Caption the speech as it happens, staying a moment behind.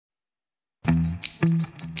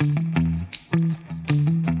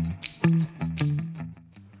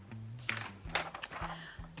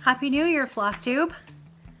Happy New Year, Floss Tube.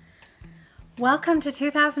 Welcome to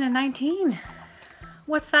 2019.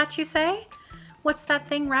 What's that you say? What's that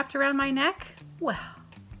thing wrapped around my neck? Well,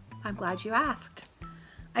 I'm glad you asked.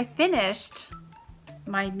 I finished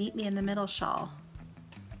my Meet Me in the Middle shawl.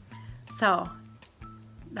 So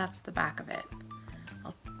that's the back of it.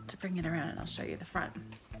 To bring it around and I'll show you the front.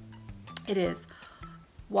 It is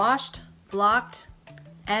washed, blocked,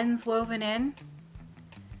 ends woven in.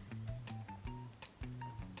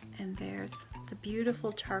 And there's the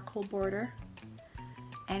beautiful charcoal border.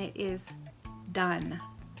 And it is done.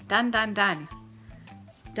 Done, done, done.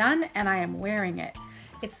 Done, and I am wearing it.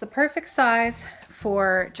 It's the perfect size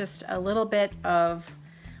for just a little bit of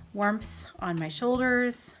warmth on my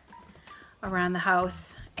shoulders, around the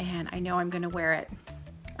house, and I know I'm gonna wear it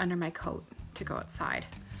under my coat to go outside,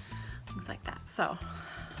 things like that. So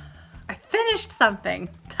I finished something,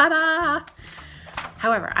 ta-da!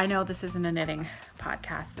 However, I know this isn't a knitting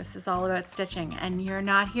podcast. This is all about stitching, and you're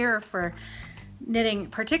not here for knitting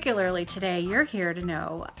particularly today. You're here to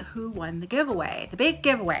know who won the giveaway, the big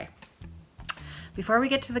giveaway. Before we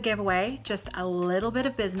get to the giveaway, just a little bit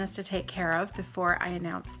of business to take care of before I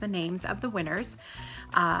announce the names of the winners.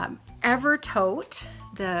 Evertote,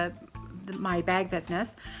 my bag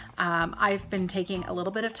business, I've been taking a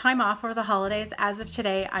little bit of time off over the holidays. As of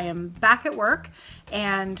today, I am back at work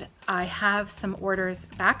and I have some orders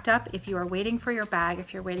backed up. If you are waiting for your bag,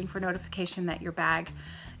 if you're waiting for notification that your bag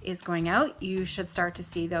is going out, you should start to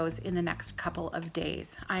see those in the next couple of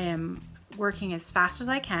days. I am working as fast as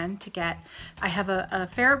I can to get, I have a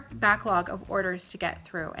fair backlog of orders to get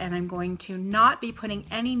through, and I'm going to not be putting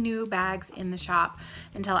any new bags in the shop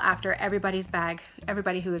until after everybody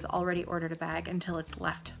who has already ordered a bag, until it's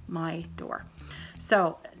left my door.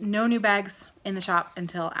 So no new bags in the shop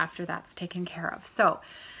until after that's taken care of. So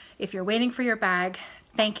if you're waiting for your bag,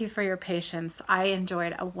 thank you for your patience. I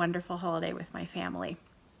enjoyed a wonderful holiday with my family.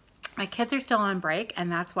 My kids are still on break, and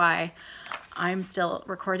that's why I'm still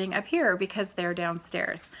recording up here, because they're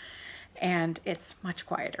downstairs and it's much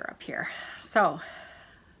quieter up here. So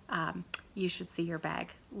you should see your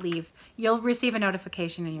bag leave. You'll receive a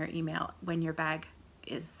notification in your email when your bag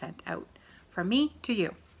is sent out from me to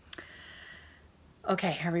you.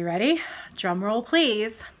 Okay, are we ready? Drum roll,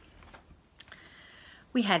 please.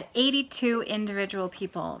 We had 82 individual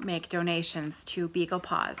people make donations to Beagle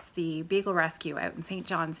Paws, the Beagle Rescue out in St.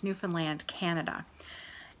 John's, Newfoundland, Canada.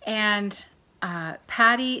 And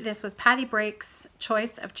this was Patty Brake's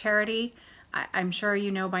choice of charity. I'm sure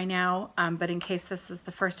you know by now, but in case this is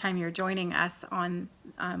the first time you're joining us on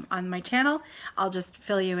my channel, I'll just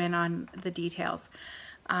fill you in on the details.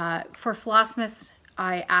 For Flossmas,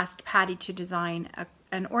 I asked Patty to design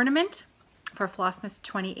an ornament for Flossmas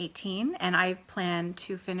 2018, and I plan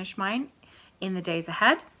to finish mine in the days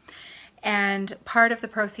ahead. And part of the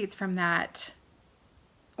proceeds from that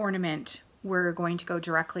ornament were going to go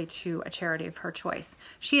directly to a charity of her choice.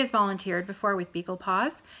 She has volunteered before with Beagle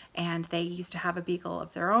Paws, and they used to have a beagle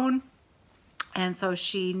of their own, and so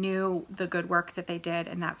she knew the good work that they did,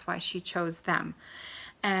 and that's why she chose them.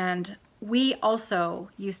 And we also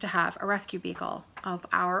used to have a rescue beagle of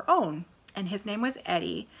our own, and his name was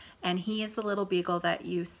Eddie, and he is the little beagle that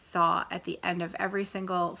you saw at the end of every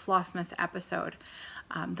single Flossmas episode.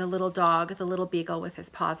 The little dog, the little beagle with his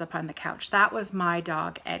paws up on the couch. That was my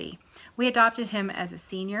dog, Eddie. We adopted him as a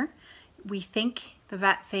senior. The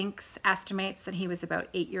vet estimates that he was about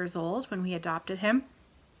 8 years old when we adopted him.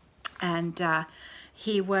 And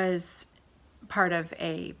he was part of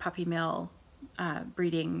a puppy mill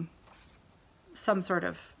breeding, some sort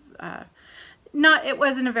of, it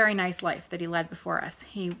wasn't a very nice life that he led before us.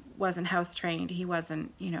 He wasn't house trained. He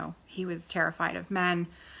wasn't, he was terrified of men.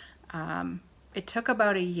 It took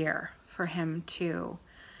about a year for him to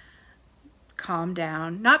calm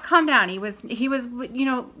down. Not calm down. He was,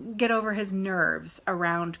 get over his nerves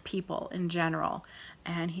around people in general.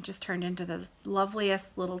 And he just turned into the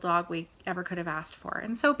loveliest little dog we ever could have asked for.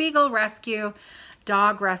 And so Beagle Rescue,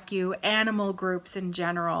 dog rescue, animal groups in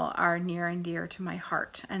general are near and dear to my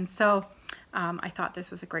heart. And so I thought this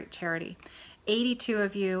was a great charity. 82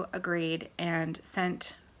 of you agreed and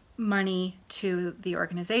sent money to the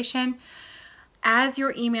organization. As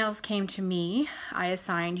your emails came to me, I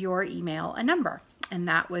assigned your email a number, and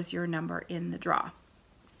that was your number in the draw.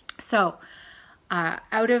 So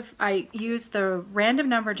I used the random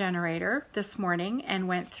number generator this morning and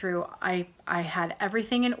went through, I had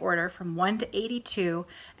everything in order from 1 to 82,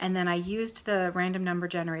 and then I used the random number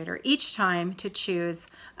generator each time to choose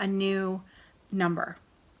a new number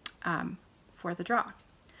for the draw.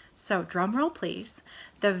 So drum roll please.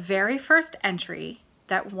 The very first entry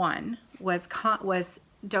that won was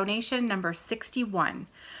donation number 61,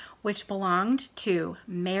 which belonged to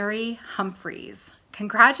Mary Humphreys.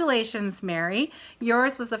 Congratulations, Mary.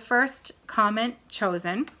 Yours was the first comment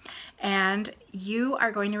chosen, and you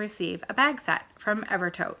are going to receive a bag set from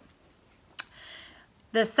Evertote.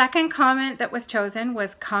 The second comment that was chosen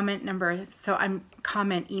was comment number,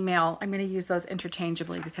 comment email. I'm going to use those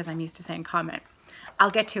interchangeably because I'm used to saying comment.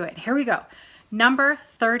 I'll get to it. Here we go. Number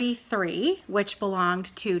 33, which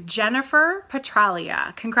belonged to Jennifer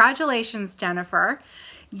Petralia. Congratulations, Jennifer.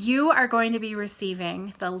 You are going to be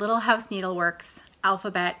receiving the Little House Needleworks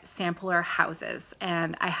alphabet sampler houses,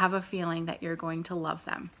 and I have a feeling that you're going to love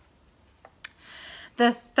them.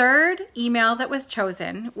 The third email that was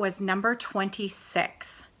chosen was number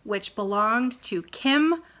 26, which belonged to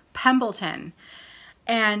Kim Pembleton.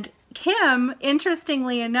 And Kim,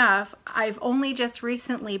 interestingly enough, I've only just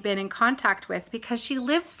recently been in contact with because she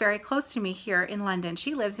lives very close to me here in London.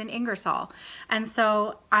 She lives in Ingersoll. And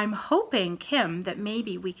so I'm hoping, Kim, that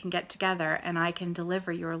maybe we can get together and I can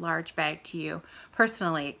deliver your large bag to you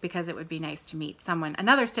personally, because it would be nice to meet someone,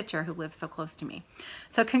 another stitcher who lives so close to me.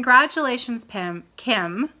 So congratulations,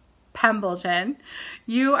 Kim Pembleton.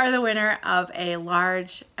 You are the winner of a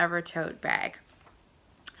large Evertote bag.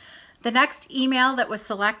 The next email that was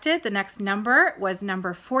selected, the next number, was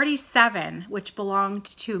number 47, which belonged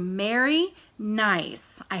to Mary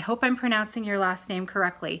Nice. I hope I'm pronouncing your last name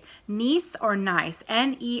correctly. Nice or Nice,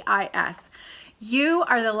 N-E-I-S. You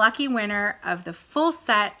are the lucky winner of the full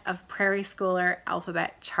set of Prairie Schooler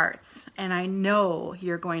alphabet charts, and I know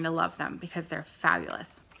you're going to love them because they're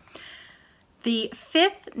fabulous. The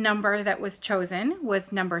fifth number that was chosen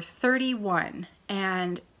was number 31,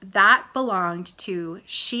 and that belonged to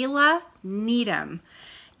Sheila Needham.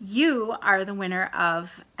 You are the winner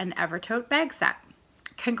of an Evertote bag set.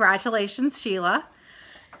 Congratulations, Sheila.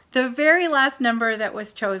 The very last number that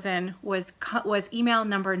was chosen was email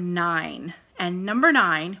number 9, and number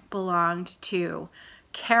 9 belonged to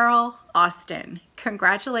Carol Austin.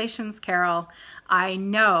 Congratulations, Carol. I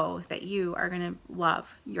know that you are going to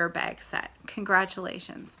love your bag set.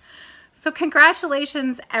 Congratulations. So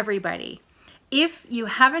congratulations, everybody. If you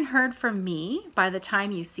haven't heard from me by the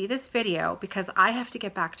time you see this video, because I have to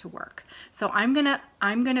get back to work, so I'm gonna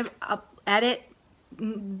edit,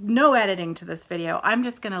 no editing to this video. I'm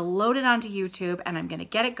just gonna load it onto YouTube and I'm gonna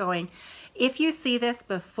get it going. If you see this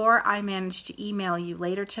before I manage to email you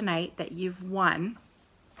later tonight that you've won,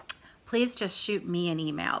 please just shoot me an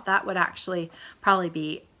email. That would actually probably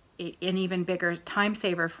be an even bigger time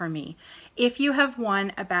saver for me. If you have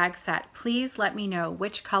won a bag set, please let me know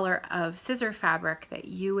which color of scissor fabric that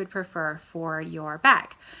you would prefer for your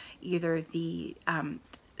bag. Either the,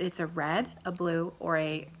 it's a red, a blue, or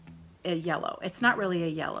a yellow. It's not really a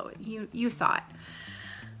yellow. You saw it.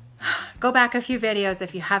 Go back a few videos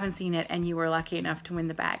if you haven't seen it and you were lucky enough to win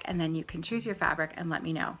the bag, and then you can choose your fabric and let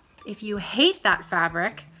me know. If you hate that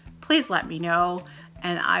fabric, please let me know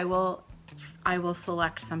and I will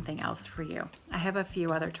select something else for you. I have a few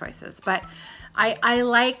other choices, but I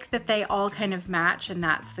like that they all kind of match, and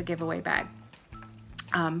that's the giveaway bag.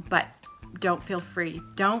 But don't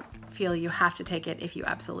feel you have to take it if you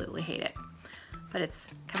absolutely hate it. But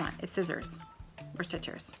come on, it's scissors or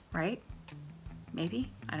stitchers, right?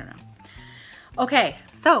 Maybe, I don't know. Okay,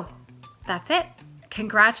 so that's it.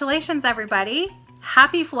 Congratulations, everybody.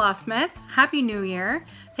 Happy Flossmas, Happy New Year.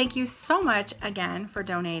 Thank you so much again for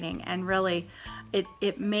donating, and really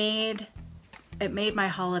it made my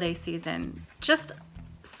holiday season just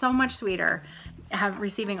so much sweeter,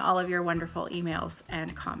 receiving all of your wonderful emails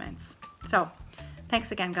and comments. So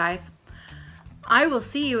thanks again, guys. I will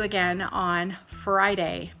see you again on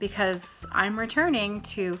Friday because I'm returning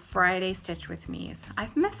to Friday Stitch With Me's.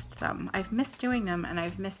 I've missed them. I've missed doing them, and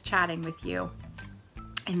I've missed chatting with you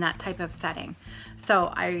in that type of setting.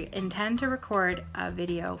 So I intend to record a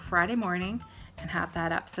video Friday morning and have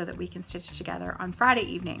that up so that we can stitch together on Friday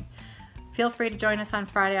evening. Feel free to join us on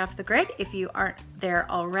Friday Off the Grid if you aren't there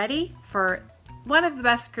already, for one of the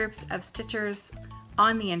best groups of stitchers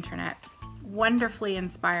on the internet. Wonderfully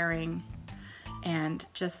inspiring and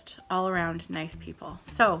just all around nice people.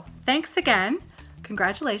 So thanks again,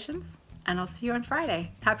 congratulations, and I'll see you on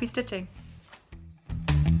Friday. Happy stitching.